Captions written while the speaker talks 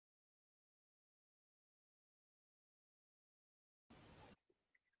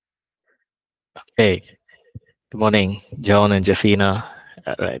Hey, good morning, John and Jafina.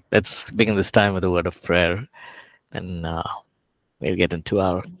 All right, let's begin this time with a word of prayer, and we'll get into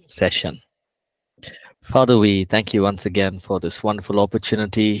our session. Father, we thank you once again for this wonderful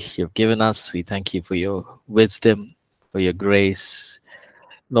opportunity you've given us. We thank you for your wisdom, for your grace,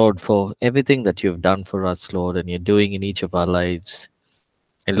 Lord, for everything that you've done for us, Lord, and you're doing in each of our lives.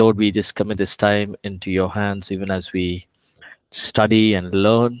 And Lord, we just commit this time into your hands, even as we study and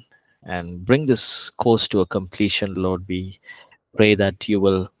learn and bring this course to a completion, Lord. We pray that you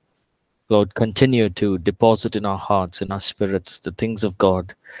will, Lord, continue to deposit in our hearts, in our spirits, the things of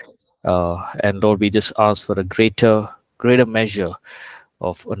God. And Lord, we just ask for a greater measure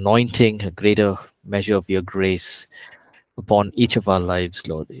of anointing, a greater measure of your grace upon each of our lives,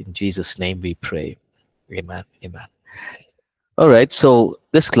 Lord. In Jesus' name we pray. Amen. Amen. All right. So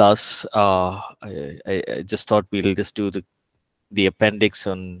this class, I just thought we'll just do the appendix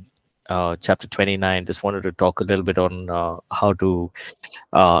on chapter 29. Just wanted to talk a little bit on how to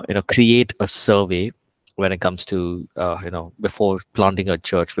create a survey when it comes to before planting a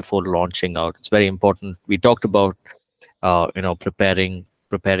church, before launching out. It's very important. We talked about preparing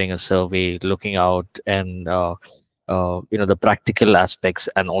a survey, looking out, and the practical aspects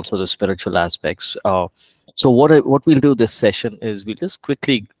and also the spiritual aspects. So what we'll do this session is we'll just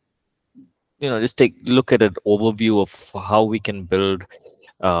quickly just take look at an overview of how we can build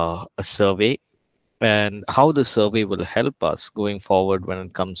a survey and how the survey will help us going forward when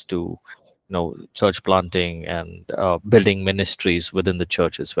it comes to church planting and building ministries within the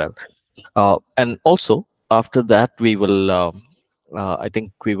church as well. And also after that we will I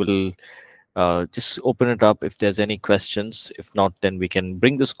think we will just open it up if there's any questions. If not, then we can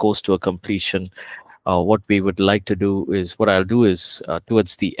bring this course to a completion. What we would like to do is, what I'll do is,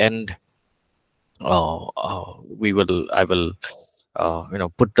 towards the end, I will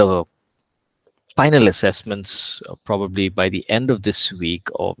put the final assessments probably by the end of this week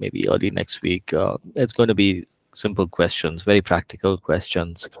or maybe early next week. It's going to be simple questions, very practical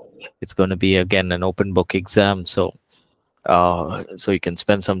questions. It's going to be again an open book exam, so you can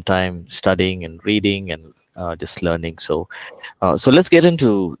spend some time studying and reading and just learning. So let's get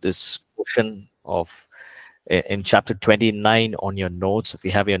into this portion of in chapter 29 on your notes. If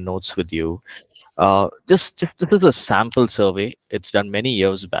you have your notes with you, just this is a sample survey. It's done many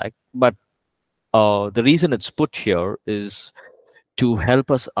years back, but the reason it's put here is to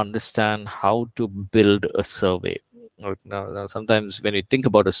help us understand how to build a survey. Now, sometimes when you think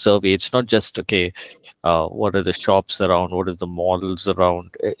about a survey, it's not just, okay, what are the shops around, what are the models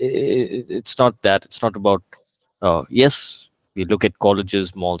around. It's not that. It's not about, yes, we look at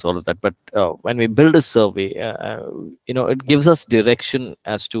colleges, malls, all of that. But when we build a survey, it gives us direction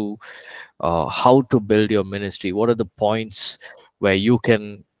as to how to build your ministry. What are the points where you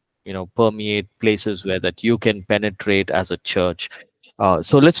can permeate, places where that you can penetrate as a church.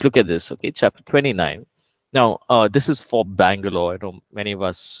 So let's look at this. Okay, chapter 29. Now this is for Bangalore. I know many of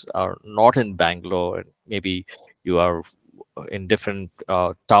us are not in Bangalore, and maybe you are in different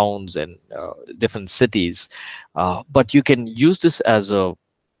towns and different cities, but you can use this as a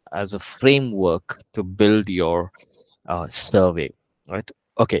framework to build your survey, right?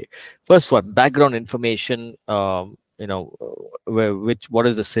 Okay, first one, background information. What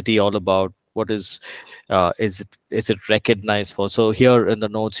is the city all about? What is it recognized for? So here in the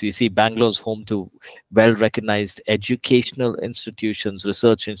notes you see Bangalore's home to well recognized educational institutions,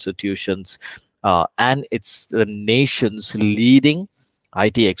 research institutions, and it's the nation's leading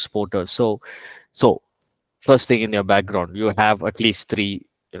IT exporter. So first thing, in your background you have at least three.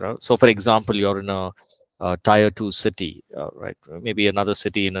 So for example, you're in a tier 2 city, right? Maybe another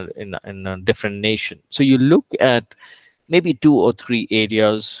city in a different nation. So you look at maybe 2 or 3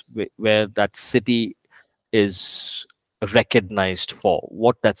 areas where that city is recognized for,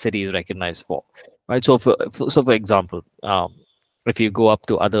 what that city is recognized for, right? So for example, if you go up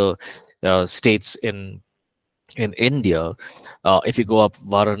to other states in India, if you go up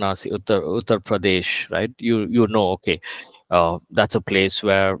Varanasi, Uttar Pradesh, right? You know, okay, that's a place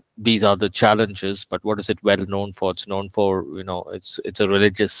where these are the challenges. But what is it well known for? It's known for, it's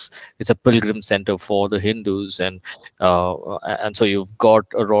a pilgrim center for the Hindus, and so you've got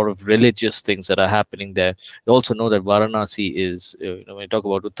a lot of religious things that are happening there. You also know that Varanasi is, when you talk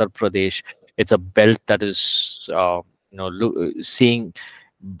about Uttar Pradesh, it's a belt that is seeing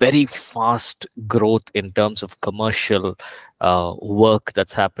very fast growth in terms of commercial work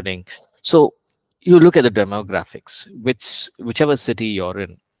that's happening. So you look at the demographics, whichever city you're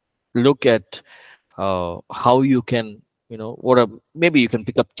in, look at how you can, maybe you can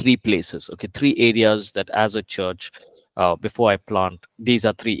pick up 3 places, okay, 3 areas that as a church, before I plant, these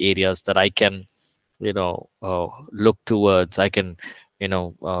are 3 areas that I can look towards. I can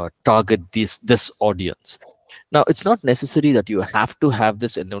target this audience. Now, it's not necessary that you have to have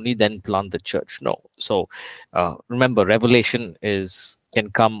this and only then plant the church. No. So remember, revelation is can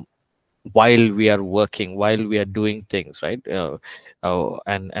come while we are working, while we are doing things, right?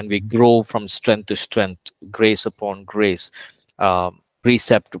 And we grow from strength to strength, grace upon grace,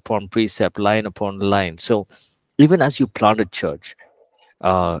 precept upon precept, line upon line. So even as you plant a church,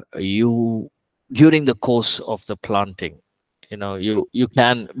 you during the course of the planting, you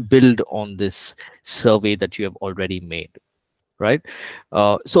can build on this survey that you have already made, right?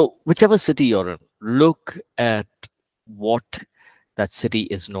 So whichever city you're in, look at what that city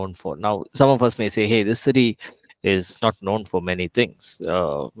is known for. Now, some of us may say, hey, this city is not known for many things.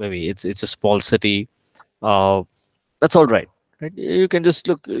 Maybe it's a small city. uh, that's all right. Right, you can just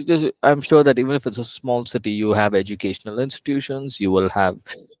look. I'm sure that even if it's a small city, you have educational institutions, you will have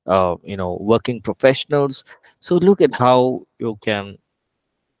working professionals. So look at how you can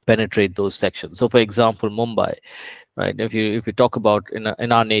penetrate those sections. So for example, Mumbai, right? If you talk about in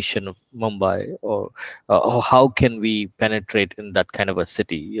our nation of Mumbai, or how can we penetrate in that kind of a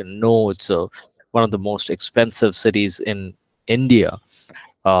city? It's one of the most expensive cities in India.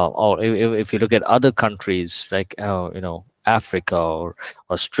 Or if you look at other countries like Africa or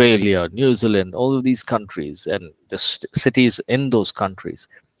Australia, New Zealand, all of these countries and the cities in those countries,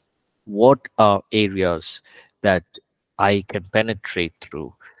 what are areas that I can penetrate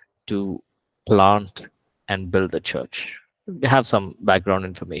through to plant and build the church? Have some background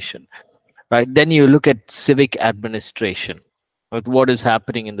information, right? Then you look at civic administration, right? What is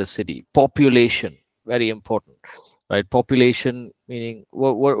happening in the city? Population, very important, right? Population meaning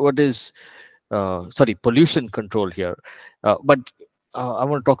what is sorry, pollution control here. But I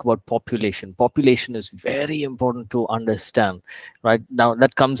want to talk about population. Population is very important to understand, right? Now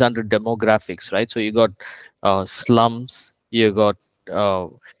that comes under demographics, right? So you got slums, you got uh,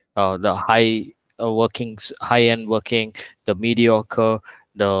 the high end working, the mediocre,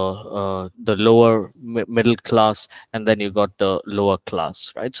 the lower middle class, and then you got the lower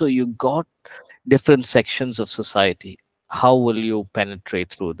class, right? So you got different sections of society. How will you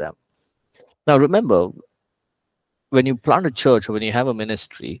penetrate through them? Now, remember, when you plant a church or when you have a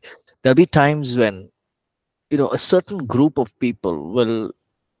ministry, there'll be times when a certain group of people will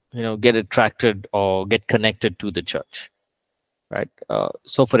get attracted or get connected to the church, right?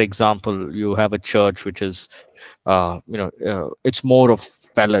 So, for example, you have a church which is it's more of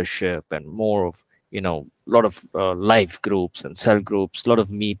fellowship and more of a lot of life groups and cell groups, a lot of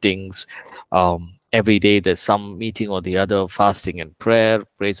meetings. Every day there's some meeting or the other, fasting and prayer,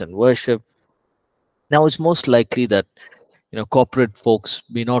 praise and worship. Now it's most likely that corporate folks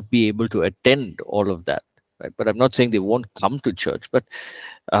may not be able to attend all of that, right? But I'm not saying they won't come to church, but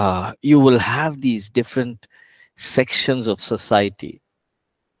you will have these different sections of society,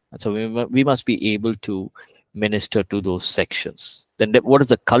 and so we must be able to minister to those sections. Then what is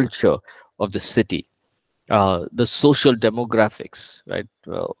the culture of the city? The social demographics, right?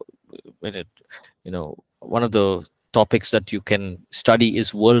 When it one of the topics that you can study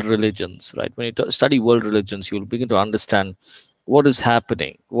is world religions, right? When you study world religions, you'll begin to understand what is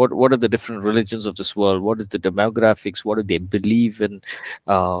happening, what are the different religions of this world, what is the demographics, what do they believe in,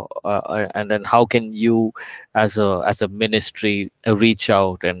 and then how can you as a ministry reach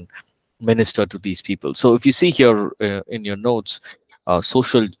out and minister to these people. So if you see here in your notes,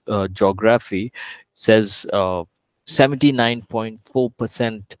 social geography says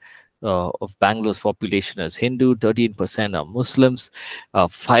 79.4% of Bangalore's population is Hindu, 13% are Muslims,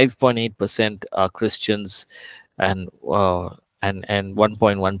 5.8% are Christians, and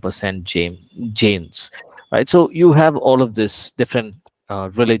 1.1% Jains. Right. So you have all of this different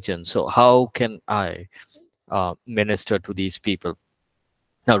religions. So how can I minister to these people?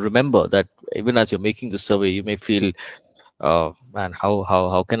 Now remember that even as you're making the survey, you may feel, man,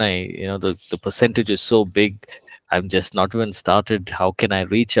 how can I? The percentage is so big. I'm just not even started. How can I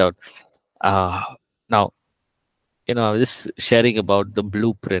reach out? Uh, Now, I was just sharing about the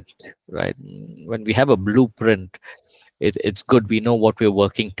blueprint, right? When we have a blueprint, it's good. We know what we're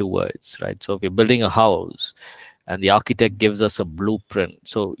working towards, right? So if you're building a house and the architect gives us a blueprint,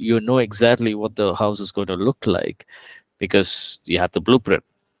 so you know exactly what the house is going to look like because you have the blueprint.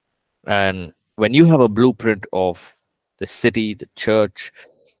 And when you have a blueprint of the city, the church,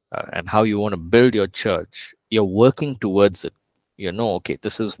 and how you want to build your church, you're working towards it. Okay,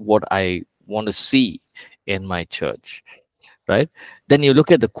 this is what I want to see in my church, right? Then you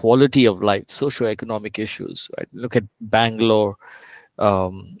look at the quality of life, socioeconomic issues, right? Look at Bangalore,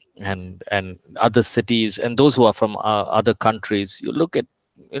 and other cities, and those who are from other countries. You look at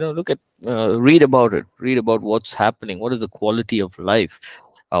look at, read about it, read about what's happening. What is the quality of life?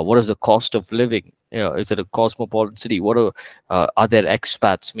 What is the cost of living? Is it a cosmopolitan city? Are there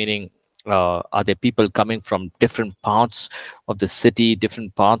expats, meaning are there people coming from different parts of the city,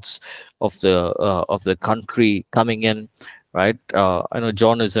 different parts of the country coming in, right? I know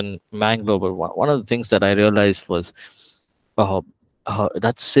John is in Bangalore, but one of the things that I realized was uh,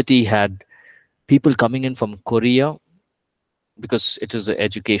 that city had people coming in from Korea, because it is an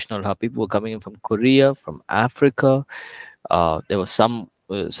educational hub. People were coming in from Korea, from Africa. There were some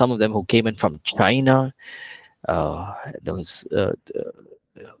of them who came in from China. There was,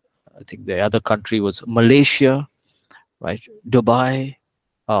 I think the other country was Malaysia, right? Dubai,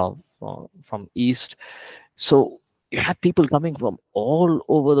 from East. So you had people coming from all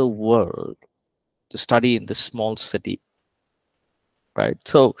over the world to study in this small city, right?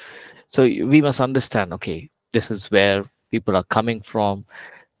 So we must understand, okay, this is where people are coming from.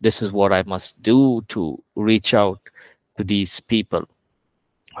 This is what I must do to reach out to these people,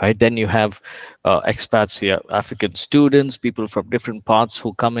 right? Then you have expats here, African students, people from different parts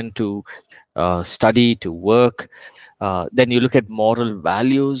who come in to study, to work. Then you look at moral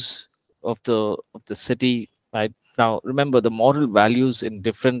values of the city, right? Now remember, the moral values in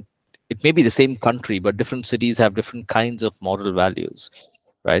different, it may be the same country, but different cities have different kinds of moral values,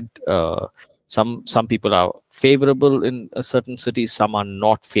 right? Some people are favorable in a certain city, some are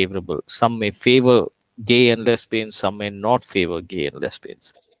not favorable. Some may favor gay and lesbians, some may not favor gay and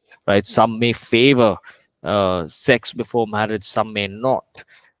lesbians, right? Some may favor sex before marriage, some may not,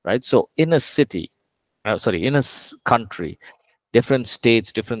 right? So in a city, in a country, different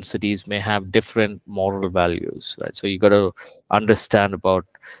states, different cities may have different moral values, right? So you got to understand about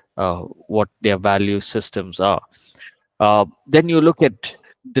what their value systems are. Then you look at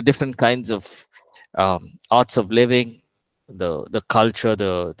the different kinds of arts of living, the culture,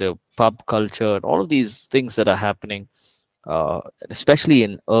 the pub culture, and all of these things that are happening, especially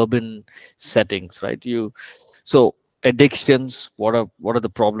in urban settings, right? So addictions. What are the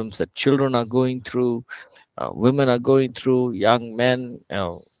problems that children are going through, women are going through, young men,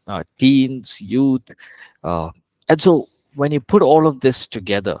 teens, youth, and so when you put all of this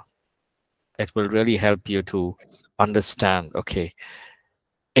together, it will really help you to understand. Okay,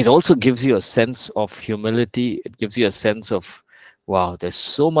 it also gives you a sense of humility. It gives you a sense of, wow, there's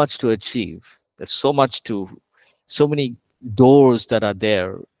so much to achieve. There's so many doors that are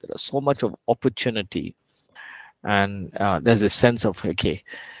there. There's so much of opportunity. And there's a sense of, okay,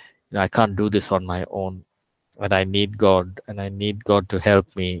 I can't do this on my own. And I need God, and I need God to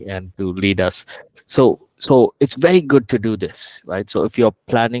help me and to lead us. So it's very good to do this, right? So if you're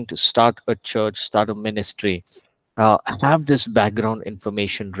planning to start a church, start a ministry, have this background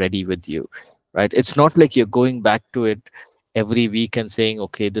information ready with you, right? It's not like you're going back to it every week and saying,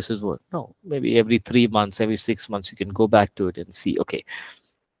 okay, this is what. No, maybe every 3 months, every 6 months, you can go back to it and see, okay,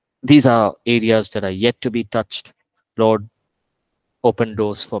 these are areas that are yet to be touched. Lord, open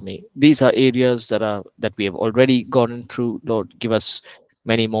doors for me. These are areas that we have already gone through. Lord, give us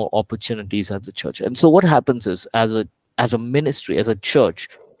many more opportunities as a church. And so what happens is, as a ministry, as a church,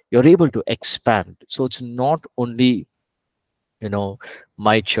 you're able to expand. So it's not only,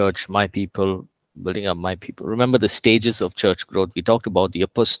 my church, my people, building up my people. Remember the stages of church growth. We talked about the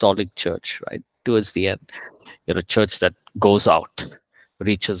apostolic church, right? Towards the end, you're a church that goes out,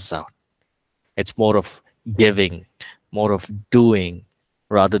 reaches out. It's more of giving, more of doing,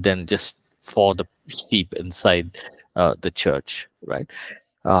 rather than just for the sheep inside the church, right?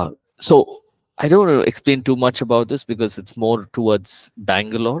 So I don't want to explain too much about this because it's more towards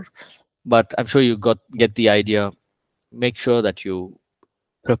Bangalore, but I'm sure you get the idea. Make sure that you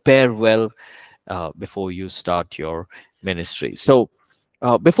prepare well before you start your ministry. So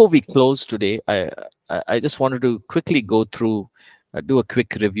before we close today, I just wanted to quickly go through, do a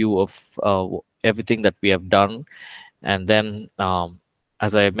quick review of everything that we have done, and then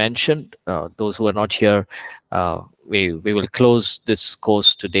as I mentioned, those who are not here, we will close this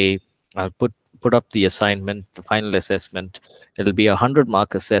course today. I'll put up the assignment, the final assessment. It'll be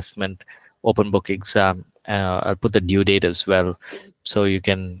 100-mark assessment, open book exam. I'll put the due date as well, so you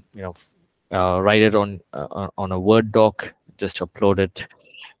can write it on a Word doc, just upload it,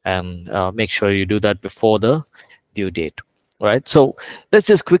 and make sure you do that before the due date. Right. So let's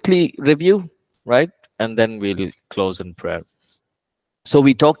just quickly review, right, and then we'll close in prayer. So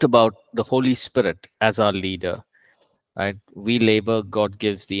we talked about the Holy Spirit as our leader, right? We labor, God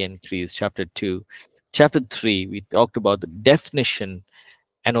gives the increase. Chapter 2. Chapter 3, we talked about the definition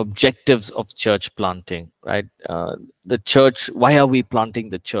and objectives of church planting, right? The church, why are we planting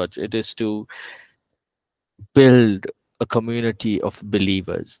the church? It is to build a community of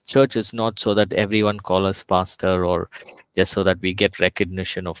believers. Church is not so that everyone call us pastor or just so that we get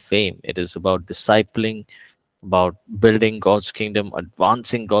recognition or fame. It is about discipling, about building God's kingdom,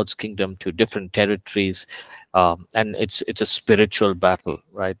 advancing God's kingdom to different territories, and it's a spiritual battle,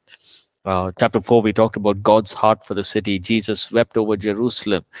 right? Chapter 4, we talked about God's heart for the city. Jesus wept over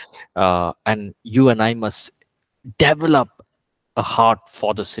Jerusalem, and you and I must develop a heart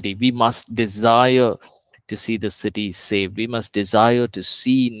for the city. We must desire to see the city saved. We must desire to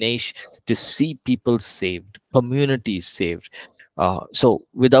see to see people saved, communities saved. So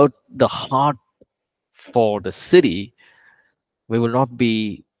without the heart for the city, we will not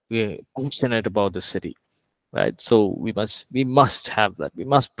be passionate about the city, right? So we must have that. We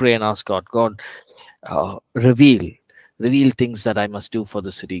must pray and ask God, God, reveal things that I must do for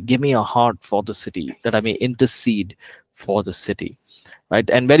the city. Give me a heart for the city that I may intercede for the city, right?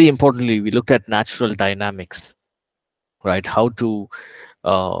 And very importantly, we looked at natural dynamics, right? How to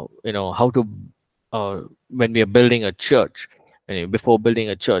how to when we are building a church, before building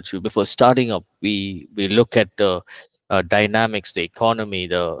a church, before starting up, we look at the dynamics, the economy,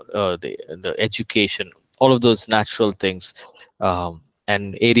 the education, all of those natural things,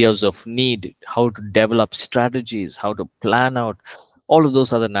 and areas of need, how to develop strategies, how to plan out. All of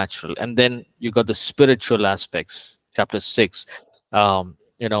those are the natural. And then you got the spiritual aspects. Chapter 6,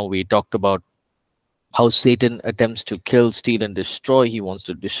 we talked about how Satan attempts to kill, steal, and destroy. He wants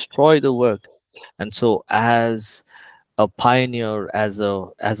to destroy the work. And so, as a pioneer, as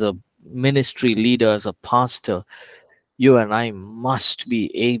a ministry leader, as a pastor, you and I must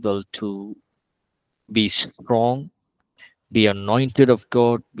be able to be strong, be anointed of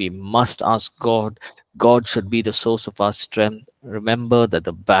God. We must ask God. God should be the source of our strength. Remember that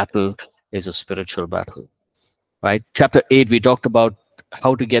the battle is a spiritual battle, right? Chapter 8, we talked about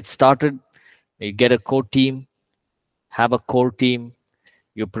how to get started. You get a core team, have a core team.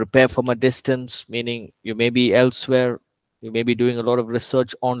 You prepare from a distance, meaning you may be elsewhere, you may be doing a lot of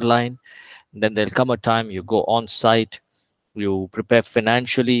research online, and then there'll come a time you go on site. You prepare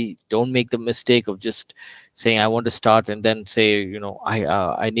financially. Don't make the mistake of just saying I want to start and then say,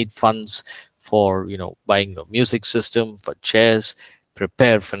 I need funds for buying a music system, for chairs.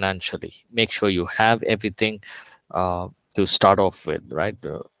 Prepare financially. Make sure you have everything to start off with, right?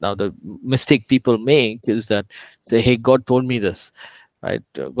 Now the mistake people make is that say, hey, God told me this, right?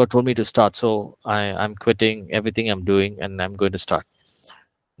 God told me to start, so I'm quitting everything I'm doing and I'm going to start.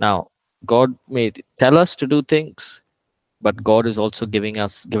 Now God may tell us to do things, but God is also given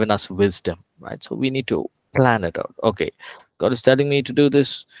us wisdom, right? So we need to plan it out. Okay, God is telling me to do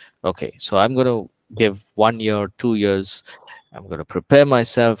this. Okay, so I'm going to give 1 year, 2 years. I'm going to prepare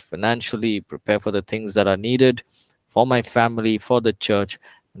myself financially, prepare for the things that are needed for my family, for the church,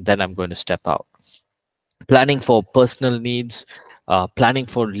 and then I'm going to step out. Planning for personal needs, planning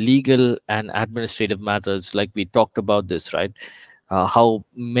for legal and administrative matters, like we talked about this, right? How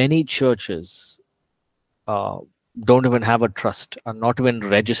many churches uh, don't even have a trust, are not even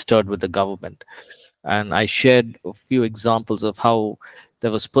registered with the government. And I shared a few examples of how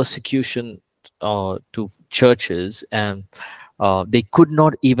there was persecution to churches, and they could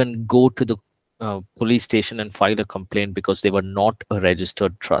not even go to the police station and file a complaint because they were not a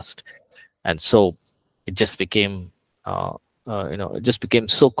registered trust. And so it just became it just became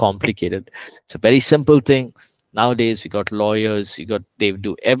so complicated. It's a very simple thing. Nowadays we got lawyers, they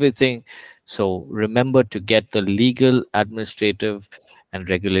do everything. So remember to get the legal, administrative, and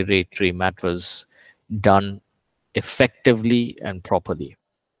regulatory matters done effectively and properly,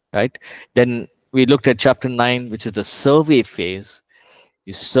 right? Then we looked at chapter 9, which is the survey phase.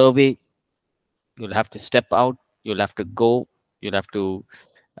 You survey, you'll have to step out, you'll have to go, you'll have to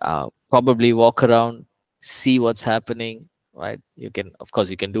probably walk around, see what's happening, right? You can, of course,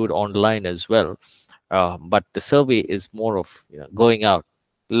 you can do it online as well, but the survey is more of going out,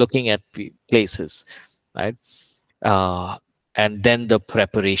 looking at places, right? uh, and then the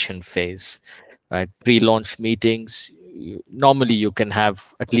preparation phase, right? Pre-launch meetings. Normally you can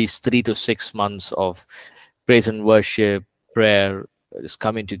have at least 3 to 6 months of praise and worship, prayer, just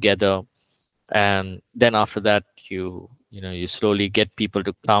coming together. And then after that, you slowly get people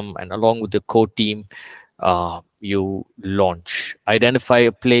to come, and along with the core team, you launch, identify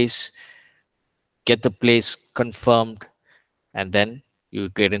a place, get the place confirmed, and then you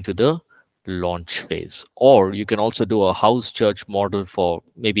get into the launch phase. Or you can also do a house church model for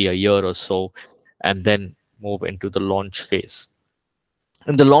maybe a year or so, and then move into the launch phase.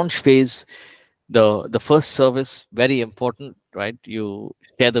 In the launch phase, the first service, very important, right? You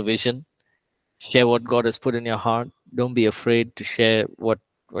share the vision, share what God has put in your heart. Don't be afraid to share what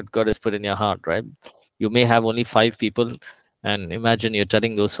God has put in your heart, right? You may have only 5 people, and imagine you're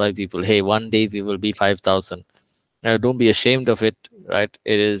telling those 5 people, hey, one day we will be 5,000. Now, don't be ashamed of it, right?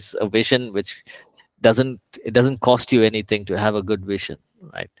 It is a vision which doesn't cost you anything to have a good vision,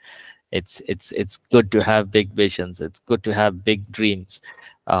 right? It's good to have big visions. It's good to have big dreams.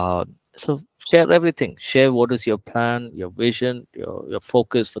 So share everything. Share what is your plan, your vision, your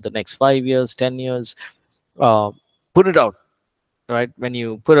focus for the next 5 years, 10 years. Uh, put it out, right? When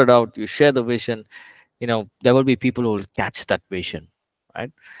you put it out, you share the vision. There will be people who will catch that vision,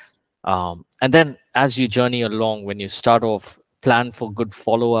 right? And then as you journey along, when you start off, plan for good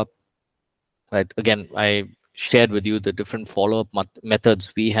follow up, right? Again, I shared with you the different follow up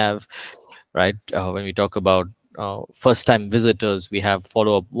methods we have, right? When we talk about first time visitors, we have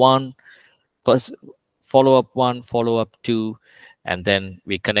follow up one, first follow up one, follow up two, and then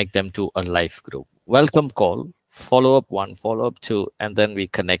we connect them to a life group. Welcome call, follow up one, follow up two, and then we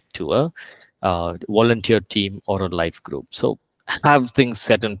connect to a volunteer team or a life group. So have things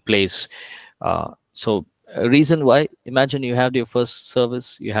set in place. So a reason why, imagine you had your first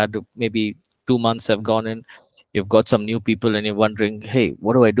service, you had to, maybe 2 months have gone in, you've got some new people and you're wondering, hey,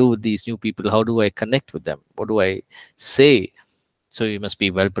 what do I do with these new people? How do I connect with them? What do I say? So you must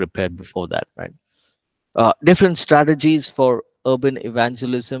be well prepared before that, right? Different strategies for urban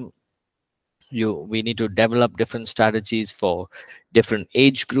evangelism. We need to develop different strategies for different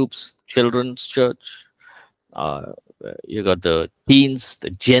age groups. Children's church, uh, you got the teens, the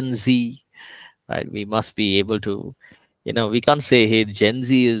Gen Z, right? We must be able to, we can't say, hey, Gen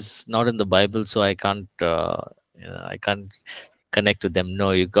Z is not in the Bible, so I can't connect with them.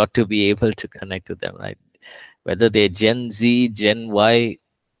 No, you got to be able to connect with them, right? Whether they're Gen Z, Gen Y,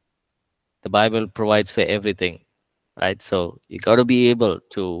 the Bible provides for everything, right? So you got to be able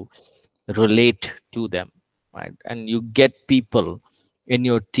to relate to them, right? And you get people in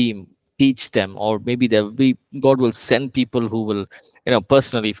your team, teach them, or maybe there will be, God will send people who will,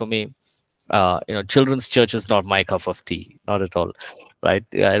 personally for me, children's church is not my cup of tea, not at all, right?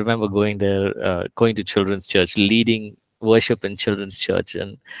 I remember going there, going to children's church, leading worship in children's church,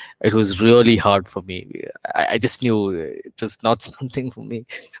 and it was really hard for me. I just knew it was not something for me.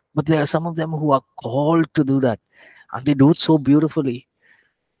 But there are some of them who are called to do that, and they do it so beautifully,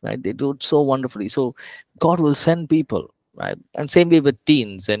 right? They do it so wonderfully. So God will send people, right? And same way with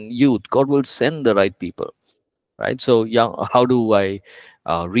teens and youth, God will send the right people, right? So how do I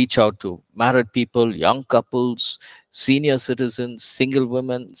reach out to married people, young couples, senior citizens, single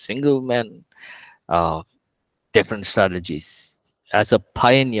women, single men? uh, Different strategies. As a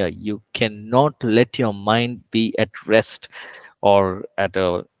pioneer, you cannot let your mind be at rest, or at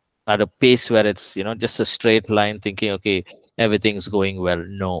a pace where it's just a straight line, thinking, okay, everything's going well.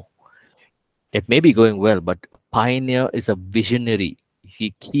 No, it may be going well, but pioneer is a visionary.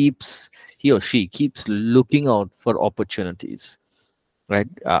 He or she keeps looking out for opportunities, right?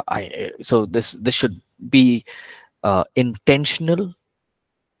 So this should be intentional.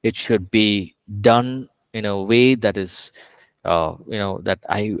 It should be done in a way that is that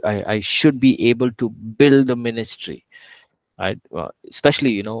I should be able to build a ministry, right?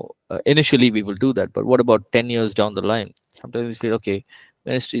 Especially initially we will do that, but what about 10 years down the line? Sometimes we feel, okay,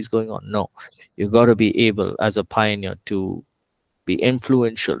 ministry is going on. No, you got to be able as a pioneer to be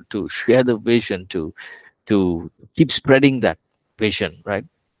influential, to share the vision, to keep spreading that vision, right?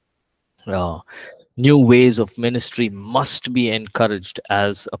 uh, New ways of ministry must be encouraged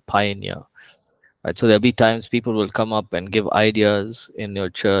as a pioneer, right? So there'll be times people will come up and give ideas in your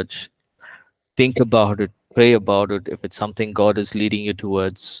church. Think about it, pray about it. If it's something God is leading you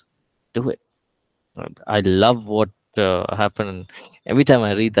towards, do it. I love what happened. Every time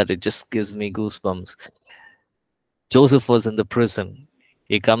I read that, it just gives me goosebumps. Joseph was in the prison.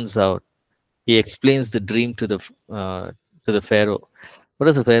 He comes out. He explains the dream to the Pharaoh. What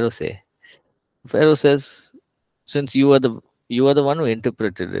does the Pharaoh say? Pharaoh says, "Since you are the one who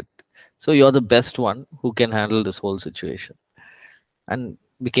interpreted it, so you're the best one who can handle this whole situation," and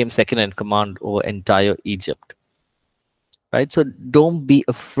became second in command over entire Egypt. Right. So don't be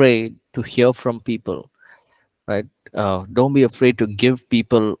afraid to hear from people, right? Don't be afraid to give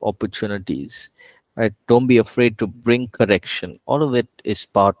people opportunities, right? Don't be afraid to bring correction. All of it is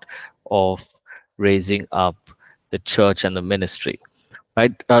part of raising up the church and the ministry,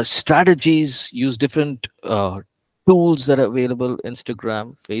 right? Strategies, use different tools that are available: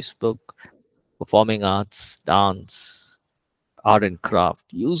 Instagram, Facebook, performing arts, dance, art and craft.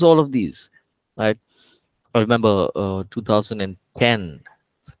 Use all of these, right? I remember 2010,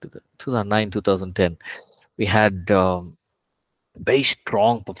 2009, 2010, we had very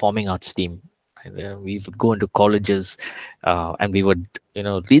strong performing arts team. And, we would go into colleges and we would,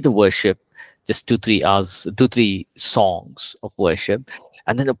 lead the worship, just 2 3 hours, 2 3 songs of worship,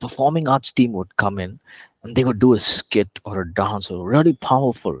 and then the performing arts team would come in, and they would do a skit or a dance, or really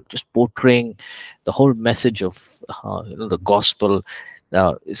powerful, just portraying the whole message of the gospel.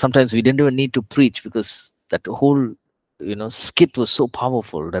 Sometimes we didn't even need to preach, because that whole skit was so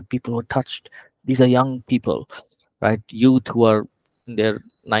powerful that people were touched. These are young people, right? Youth who are in their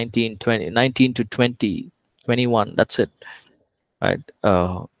 19 to 20, 21. That's it, right?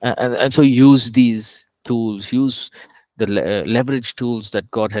 And so use these tools, use the leverage tools that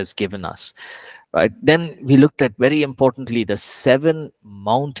God has given us, right? Then we looked at, very importantly, the 7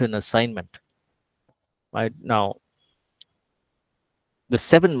 mountain assignment. Right now, the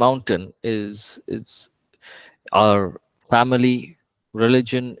 7 mountain is our family,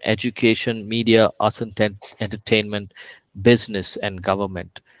 religion, education, media, arts and entertainment, business, and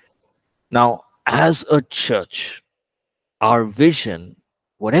government. Now, as a church, our vision,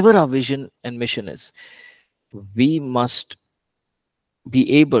 whatever our vision and mission is, we must be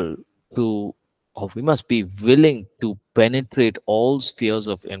able to, or we must be willing to penetrate all spheres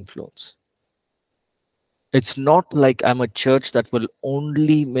of influence. It's not like I'm a church that will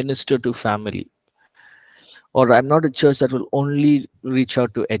only minister to family, or I'm not a church that will only reach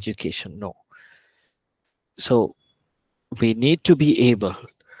out to education. No. So we need to be able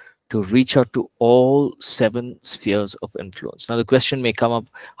to reach out to all 7 spheres of influence. Now, the question may come up,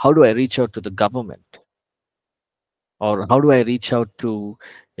 how do I reach out to the government? Or how do I reach out to,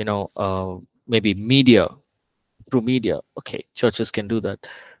 maybe media, through media? Okay, churches can do that.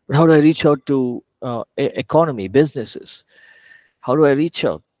 But how do I reach out to economy, businesses? How do I reach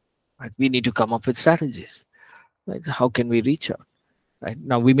out? Right? We need to come up with strategies. Right? How can we reach out? Right?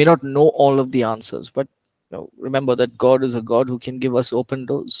 Now, we may not know all of the answers, but remember that God is a God who can give us open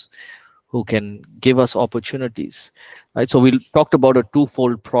doors, who can give us opportunities. Right? So we talked about a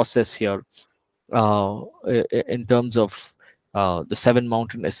twofold process here, in terms of the 7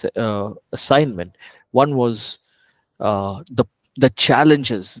 mountain assignment. One was the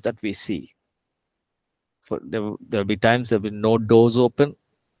challenges that we see. So there'll be times there'll be no doors open.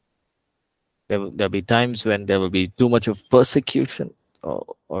 There'll be times when there will be too much of persecution,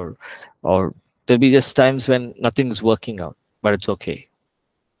 or there'll be just times when nothing's working out. But it's okay.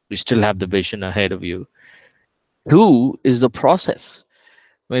 You still have the vision ahead of you. 2 is the process.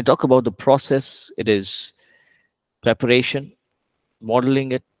 When we talk about the process, it is preparation,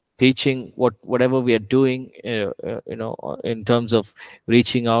 modeling it, teaching whatever we are doing. In terms of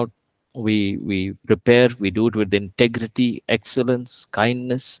reaching out, we prepare. We do it with integrity, excellence,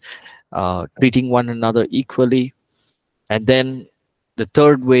 kindness, treating one another equally. And then the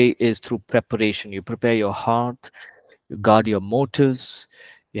 3rd way is through preparation. You prepare your heart, you guard your motives,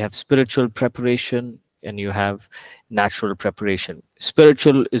 you have spiritual preparation, and you have natural preparation.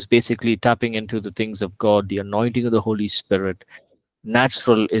 Spiritual is basically tapping into the things of God, the anointing of the Holy Spirit.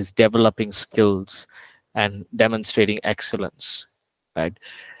 Natural is developing skills and demonstrating excellence. Right?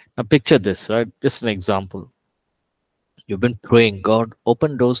 Now picture this, right? Just an example. You've been praying, God,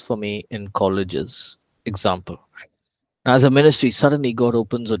 open doors for me in colleges. Example. As a ministry, suddenly God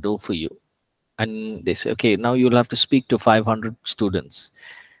opens a door for you. And they say, okay, now you'll have to speak to 500 students.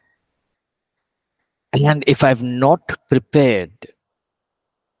 And if I've not prepared,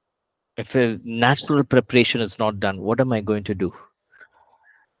 if a natural preparation is not done, what am I going to do?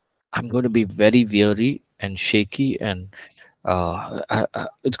 I'm going to be very weary and shaky, and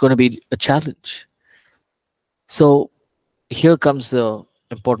it's going to be a challenge. So here comes the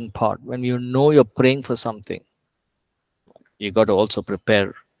important part. When you know you're praying for something, you got to also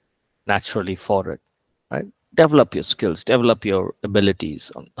prepare naturally for it, right? Develop your skills, develop your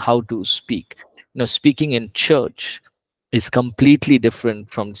abilities on how to speak. Speaking in church is completely different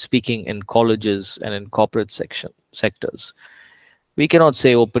from speaking in colleges and in corporate sectors. We cannot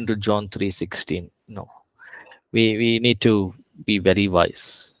say open to John 3:16. No, we need to be very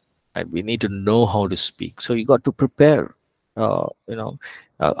wise, right? We need to know how to speak. So you got to prepare.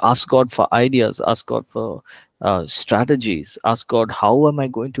 Ask God for ideas. Ask God for strategies. Ask God, how am I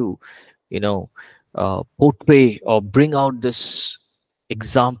going to, portray or bring out this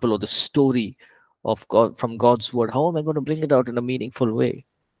example or the story of God from God's word? How am I going to bring it out in a meaningful way?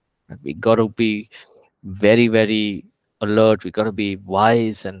 And we got to be very, very alert. We got to be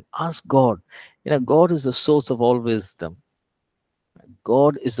wise and ask God. God is the source of all wisdom.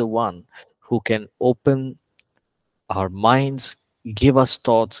 God is the one who can open our minds, give us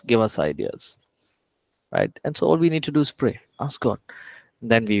thoughts, give us ideas, right? And so all we need to do is pray, ask God.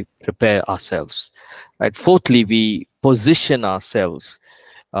 Then we prepare ourselves, right? Fourthly, we position ourselves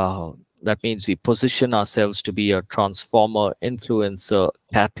That means we position ourselves to be a transformer, influencer,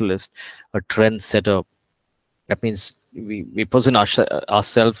 catalyst, a trendsetter. That means we position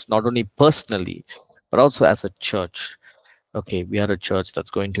ourselves not only personally, but also as a church. Okay, we are a church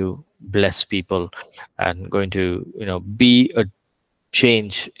that's going to bless people and going to, be a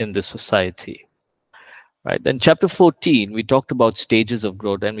change in the society. Right. Then chapter 14, we talked about stages of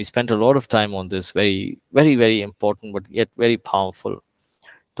growth, and we spent a lot of time on this. Very, very, very important, but yet very powerful.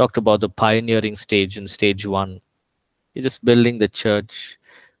 Talked about the pioneering stage in stage one. You're just building the church,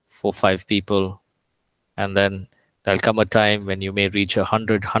 4, 5 people, and then there'll come a time when you may reach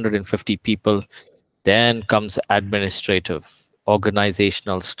 100, 150 people. Then comes administrative,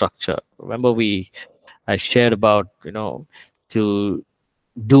 organizational structure. Remember, I shared about, to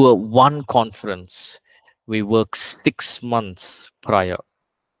do a one conference, we work 6 months prior,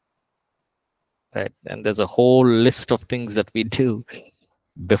 right? And there's a whole list of things that we do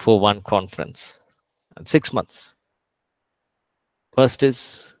before one conference, and 6 months. First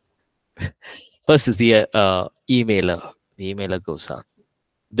is the emailer. The emailer goes out.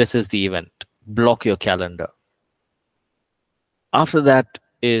 This is the event. Block your calendar. After that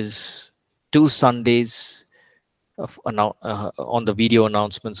is 2 Sundays on the video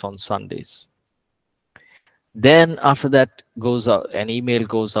announcements on Sundays. Then after that goes out, an email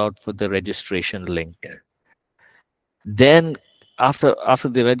goes out for the registration link. Then after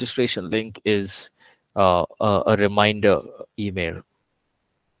the registration link is a reminder email.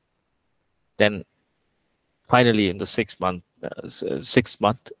 Then finally in the 6th month,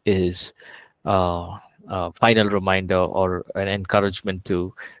 is final reminder or an encouragement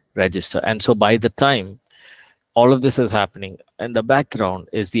to register. And so by the time all of this is happening, in the background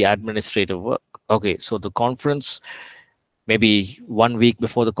is the administrative work. Okay, so the conference, maybe 1 week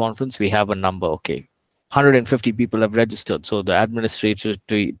before the conference, we have a number. Okay, 150 people have registered. So the administrative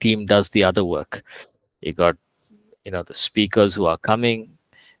team does the other work. You got, the speakers who are coming,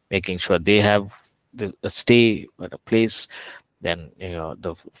 making sure they have a stay at a place. Then,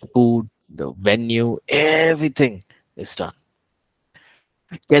 the food, the venue, everything is done.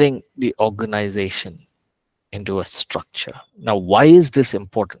 Getting the organization into a structure. Now, why is this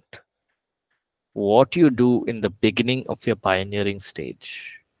important? What you do in the beginning of your pioneering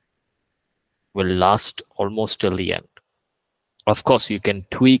stage will last almost till the end. Of course, you can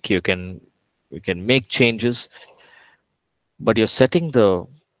tweak, you can make changes, but you're setting the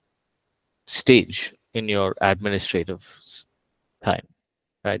stage in your administrative time,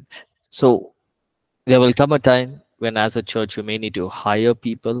 right? So there will come a time when, as a church, you may need to hire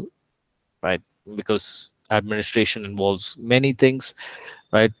people, right? Because administration involves many things,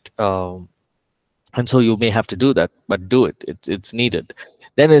 right? And so you may have to do that, but do it. It's needed.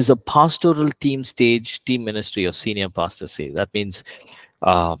 Then is a pastoral team stage, team ministry, or senior pastor say. That means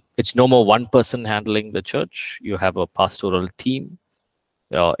it's no more one person handling the church. You have a pastoral team.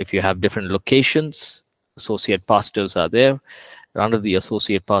 If you have different locations, associate pastors are there. Under the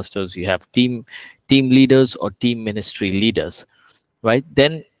associate pastors, you have team leaders or team ministry leaders, right?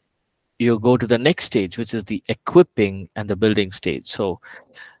 Then you go to the next stage, which is the equipping and the building stage. So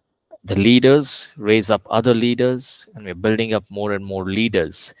the leaders raise up other leaders, and we're building up more and more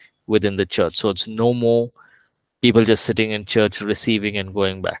leaders within the church. So it's no more people just sitting in church, receiving and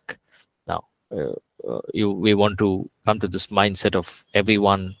going back. Now, we want to come to this mindset of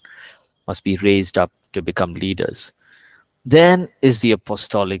everyone must be raised up to become leaders. Then is the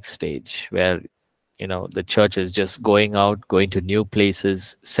apostolic stage, where the church is just going out, going to new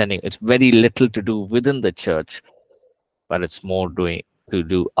places, sending. It's very little to do within the church, but it's more to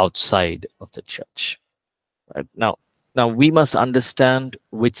do outside of the church. Right? Now we must understand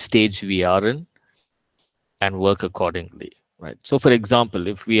which stage we are in and work accordingly. Right. So, for example,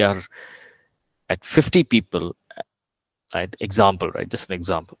 if we are at 50 people, right? Just an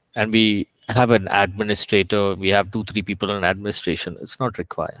example, and we have an administrator, we have 2-3 people in administration. It's not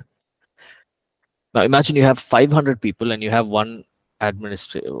required. Now imagine you have 500 people and you have one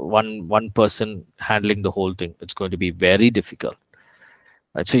person handling the whole thing. It's going to be very difficult.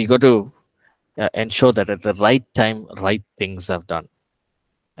 Right? So you got to ensure that at the right time, right things are done.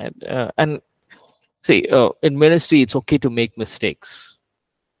 And see, in ministry, it's okay to make mistakes.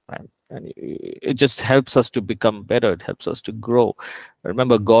 Right? And it just helps us to become better. It helps us to grow.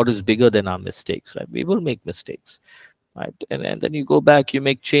 Remember, God is bigger than our mistakes. Right? We will make mistakes. Right? And then you go back, you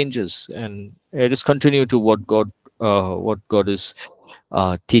make changes, and just continue to what God is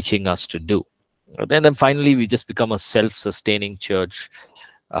teaching us to do. Then finally, we just become a self-sustaining church.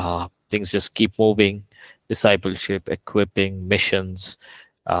 Things just keep moving, discipleship, equipping, missions,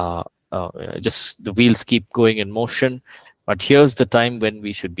 just the wheels keep going in motion. But here's the time when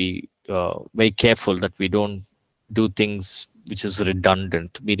we should be very careful that we don't do things which is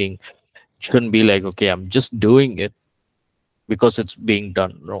redundant, meaning shouldn't be like, okay, I'm just doing it because it's being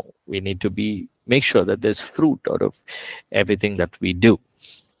done. No, we need to be make sure that there's fruit out of everything that we do.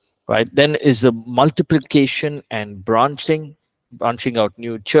 Right. Then is the multiplication and branching out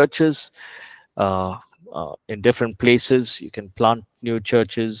new churches uh, in different places. You can plant new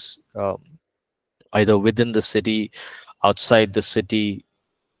churches either within the city, outside the city,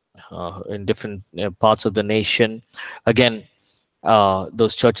 in different parts of the nation. Again,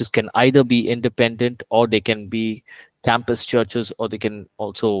 those churches can either be independent, or they can be campus churches, or they can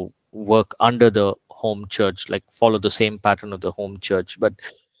also work under the home church, like follow the same pattern of the home church.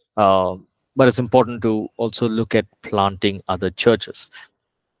 Uh, but it's important to also look at planting other churches,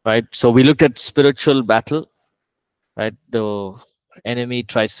 right? So we looked at spiritual battle, right? The enemy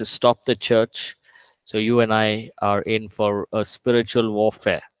tries to stop the church. So you and I are in for a spiritual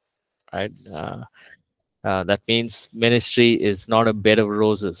warfare, right? That means ministry is not a bed of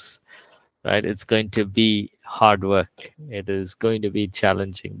roses, right? It's going to be hard work. It is going to be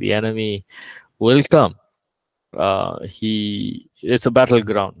challenging. The enemy will come. He It's a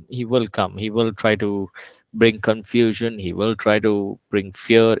battleground. He will come. He will try to bring confusion. He will try to bring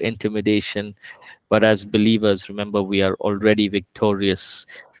fear, intimidation. But as believers, remember, we are already victorious.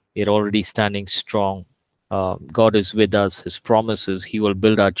 We are already standing strong. God is with us. His promises, He will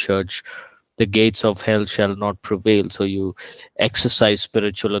build our church. The gates of hell shall not prevail. So you exercise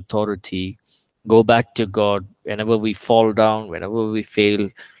spiritual authority. Go back to God. Whenever we fall down, whenever we fail,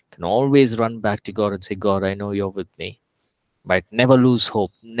 can always run back to God and say, God, I know you're with me. Right? Never lose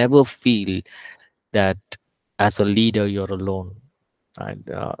hope. Never feel that as a leader you're alone. And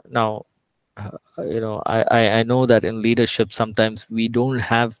now, I know that in leadership sometimes we don't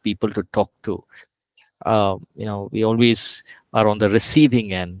have people to talk to. We always are on the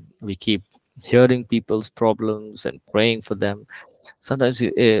receiving end. We keep hearing people's problems and praying for them. Sometimes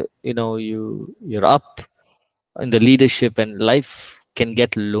you're up in the leadership, and life can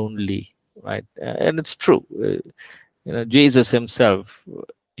get lonely, right? And it's true. Jesus himself,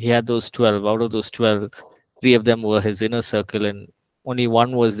 he had those 12. Out of those 12, three of them were his inner circle, and only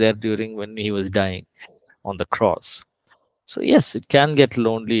one was there during when he was dying on the cross. So yes, it can get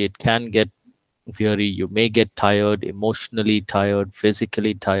lonely. It can get weary. You may get tired, emotionally tired,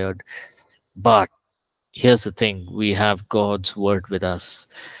 physically tired. But here's the thing: we have God's word with us,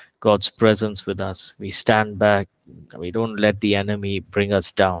 God's presence with us. We stand back. We don't let the enemy bring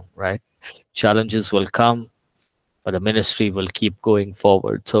us down, right? Challenges will come, but the ministry will keep going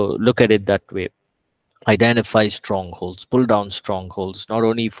forward. So look at it that way. Identify strongholds, pull down strongholds, not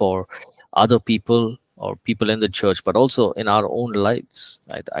only for other people or people in the church, but also in our own lives.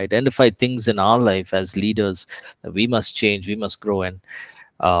 Right? Identify things in our life as leaders that we must change, we must grow in,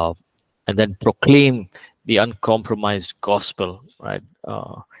 uh, and then proclaim the uncompromised gospel, right?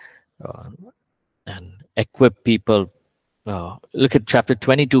 Uh, and equip people. Look at chapter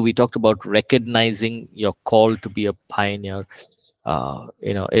 22. We talked about recognizing your call to be a pioneer.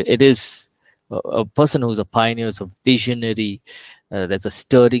 It is a person who's a pioneer is a visionary. There's a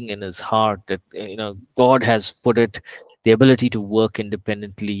stirring in his heart that God has put it, the ability to work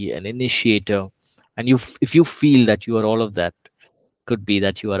independently, an initiator. And if you feel that you are all of that, could be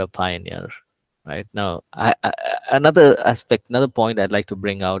that you are a pioneer. Right now, another aspect, another point I'd like to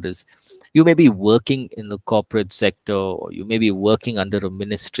bring out is you may be working in the corporate sector, or you may be working under a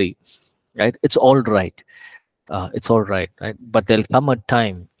ministry, right? It's all right. It's all right, right? But there'll come a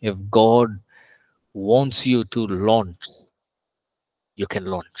time if God wants you to launch, you can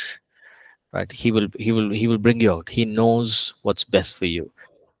launch, right? He will bring you out. He knows what's best for you,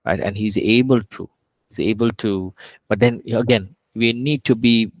 right? And he's able to. But then again, we need to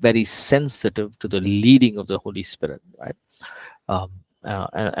be very sensitive to the leading of the Holy Spirit, right?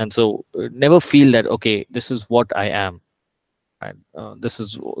 And so never feel that, okay, this is what I am, right? This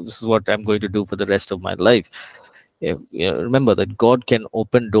is what I'm going to do for the rest of my life. Remember that God can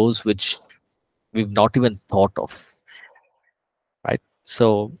open doors which we've not even thought of, right?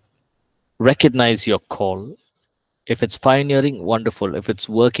 So recognize your call. If it's pioneering, wonderful. If it's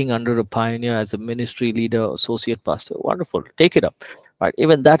working under a pioneer as a ministry leader, associate pastor, wonderful. Take it up, right?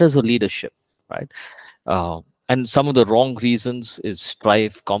 Even that is a leadership, right? And some of the wrong reasons is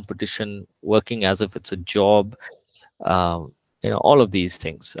strife, competition, working as if it's a job, all of these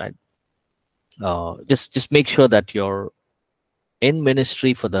things, right? Just make sure that you're in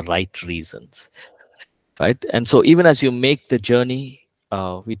ministry for the right reasons, right? And so even as you make the journey,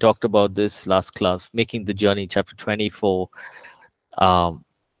 we talked about this last class, making the journey, chapter 24,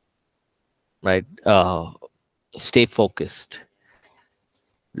 right? Stay focused.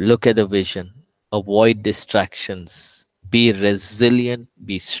 Look at the vision, avoid distractions, be resilient,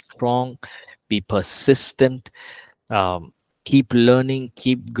 be strong, be persistent, um, keep learning,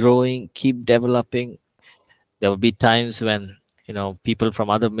 keep growing, keep developing. There will be times when, people from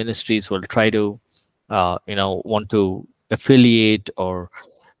other ministries will try to want to affiliate or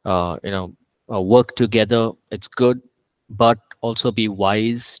work together. It's good, but also be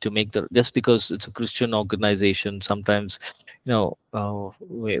wise to make the, just because it's a Christian organization, sometimes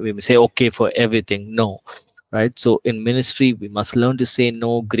we say okay for everything. No, right? So in ministry we must learn to say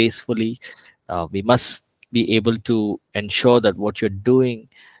no gracefully. We must be able to ensure that what you're doing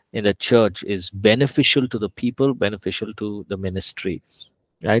in the church is beneficial to the people, beneficial to the ministry,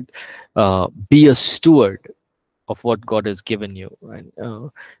 right? Be a steward of what God has given you, right?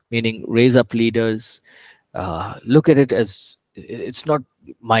 Meaning raise up leaders. Look at it as it's not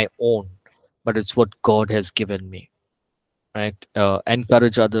my own, but it's what God has given me, right?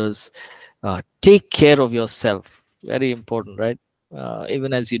 Encourage others. Take care of yourself. Very important, right?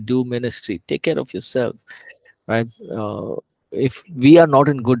 Even as you do ministry, take care of yourself, right? If we are not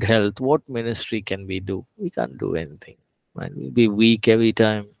in good health, what ministry can we do? We can't do anything, right? We'll be weak every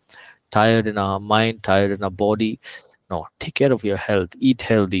time, tired in our mind, tired in our body. No, take care of your health, eat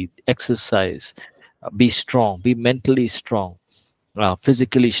healthy, exercise, be strong, be mentally strong,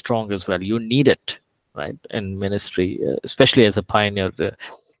 physically strong as well. You need it, right? In ministry, especially as a pioneer.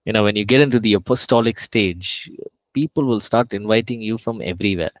 When you get into the apostolic stage, people will start inviting you from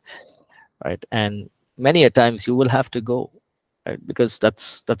everywhere, right? And many a times you will have to go, right? Because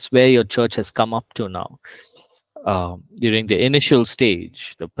that's where your church has come up to now. During the initial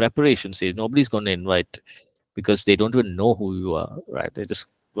stage, the preparation stage, nobody's going to invite, because they don't even know who you are, right? They're just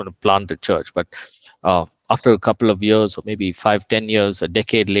going to plant a church. But after a couple of years, or maybe 5, 10 years, a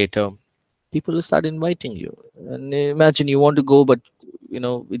decade later, people will start inviting you. And imagine you want to go, but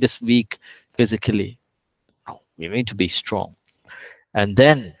we're just weak physically. No, you need to be strong, and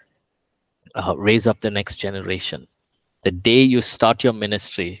then raise up the next generation. The day you start your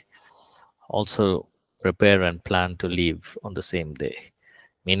ministry, also prepare and plan to leave on the same day.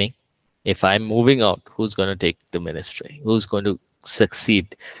 Meaning, if I'm moving out, who's going to take the ministry? Who's going to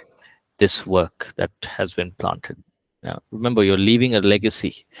succeed this work that has been planted? Now, remember, you're leaving a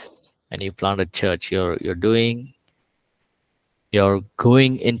legacy, and you plant a church. You're going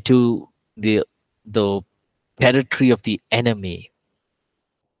into the territory of the enemy,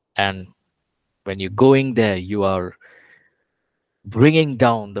 and when you're going there, you are bringing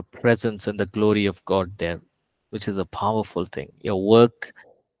down the presence and the glory of God there, which is a powerful thing. Your work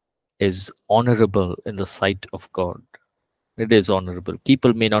is honorable in the sight of God. It is honorable.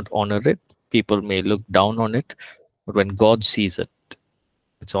 People may not honor it, people may look down on it, but when God sees it,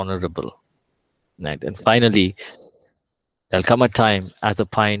 it's honorable. Right? And finally, there'll come a time as a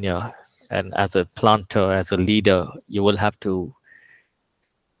pioneer and as a planter, as a leader, you will have to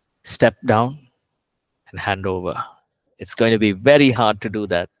step down and hand over. It's going to be very hard to do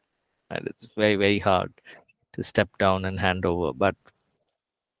that. And it's very, very hard to step down and hand over. But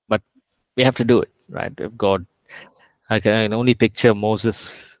we have to do it, right? If God, I can only picture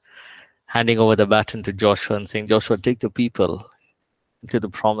Moses handing over the baton to Joshua and saying, Joshua, take the people into the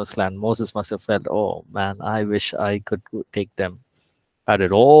promised land. Moses must have felt, oh man, I wish I could take them. I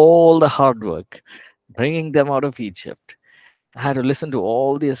did all the hard work, bringing them out of Egypt. I had to listen to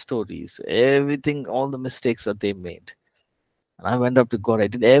all their stories, everything, all the mistakes that they made. And I went up to God, I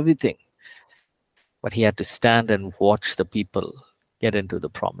did everything. But he had to stand and watch the people get into the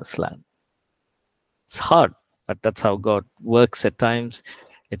promised land. It's hard, but that's how God works at times.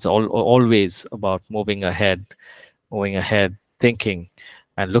 It's always about moving ahead, thinking,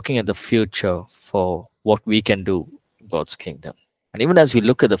 and looking at the future for what we can do in God's kingdom. And even as we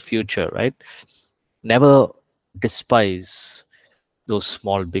look at the future, right, never despise those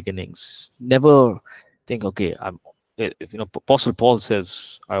small beginnings. Never think, okay, Apostle Paul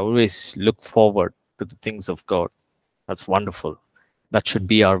says, I always look forward to the things of God. That's wonderful. That should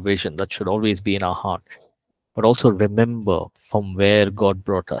be our vision. That should always be in our heart. But also remember from where God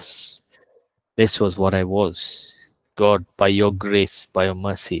brought us. This was what I was. God, by your grace, by your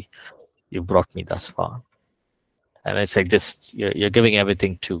mercy, you brought me thus far. And it's like just you're giving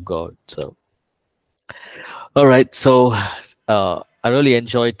everything to God. So, all right. So, I really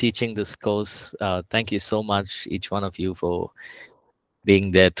enjoyed teaching this course. Thank you so much, each one of you, for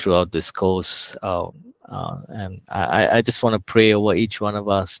being there throughout this course. And I just want to pray over each one of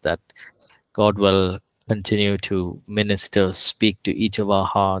us that God will continue to minister, speak to each of our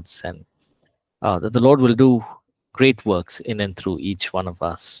hearts, and that the Lord will do great works in and through each one of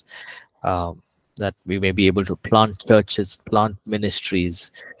us. Um, that we may be able to plant churches, plant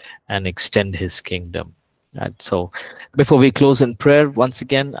ministries, and extend his kingdom. And so before we close in prayer, once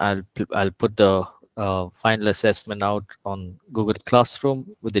again, I'll put the final assessment out on Google Classroom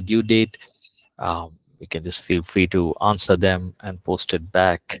with the due date. You can just feel free to answer them and post it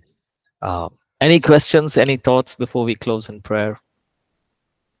back. Any questions, any thoughts before we close in prayer?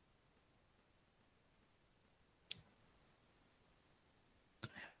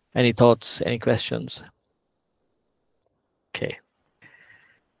 Any thoughts, any questions? Okay.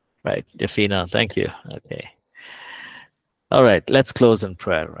 Right, Jafina, thank you. Okay. All right, let's close in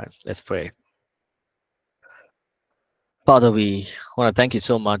prayer, right? Let's pray. Father, we want to thank you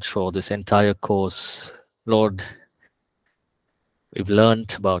so much for this entire course. Lord, we've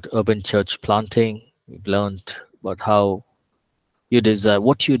learned about urban church planting. We've learned about how you desire,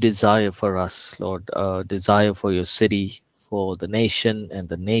 what you desire for us, Lord, desire for your city, for the nation and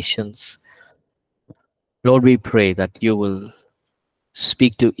the nations. Lord, we pray that you will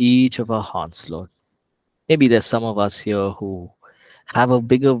speak to each of our hearts, Lord. Maybe there's some of us here who have a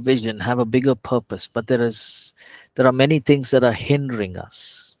bigger vision, have a bigger purpose, but there are many things that are hindering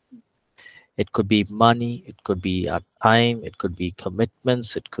us. It could be money, it could be our time, it could be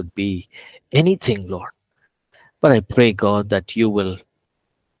commitments, it could be anything, Lord. But I pray, God, that you will,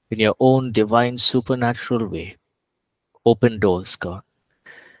 in your own divine supernatural way, open doors, God.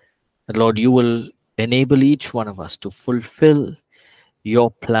 And Lord, you will enable each one of us to fulfill your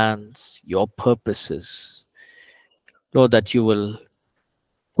plans, your purposes. Lord, that you will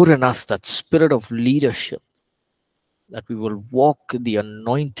put in us that spirit of leadership, that we will walk in the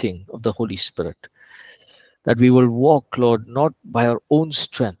anointing of the Holy Spirit, that we will walk, Lord, not by our own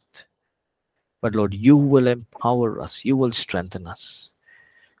strength, but Lord, you will empower us, you will strengthen us.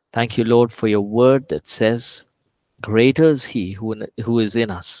 Thank you, Lord, for your word that says, greater is he who is in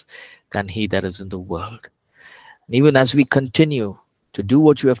us than he that is in the world. And even as we continue to do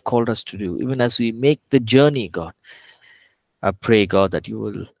what you have called us to do, even as we make the journey, God, I pray, God, that you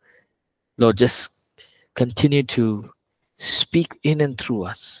will, Lord, just continue to speak in and through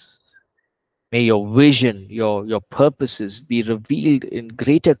us. May your vision, your purposes be revealed in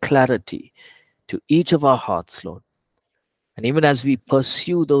greater clarity to each of our hearts, Lord. And even as we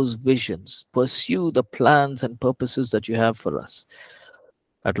pursue those visions, pursue the plans and purposes that you have for us,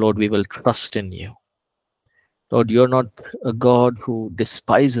 that, Lord, we will trust in you. Lord, you're not a God who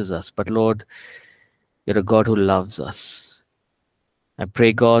despises us, but Lord, you're a God who loves us. I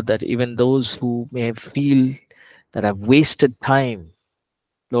pray, God, that even those who may feel that have wasted time,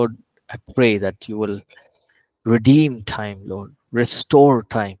 Lord, I pray that you will redeem time, Lord, restore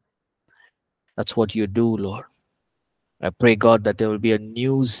time. That's what you do, Lord. I pray, God, that there will be a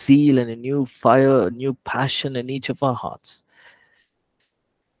new zeal and a new fire, a new passion in each of our hearts.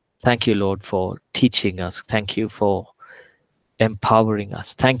 Thank you, Lord, for teaching us. Thank you for empowering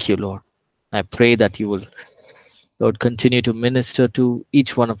us. Thank you, Lord. I pray that you will, Lord, continue to minister to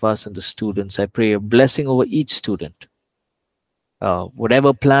each one of us and the students. I pray a blessing over each student.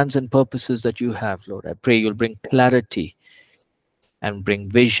 Whatever plans and purposes that you have, Lord, I pray you'll bring clarity and bring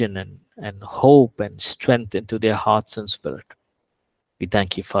vision and hope and strength into their hearts and spirit. We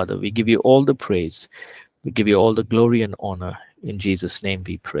thank you, Father. We give you all the praise. We give you all the glory and honor. In Jesus' name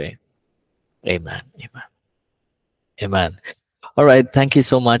we pray. Amen. Amen. Amen. All right. Thank you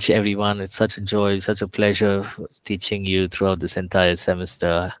so much, everyone. It's such a joy, such a pleasure teaching you throughout this entire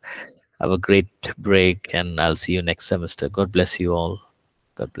semester. Have a great break, and I'll see you next semester. God bless you all.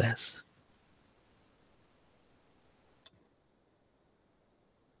 God bless.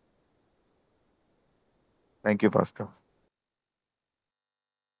 Thank you, Pastor.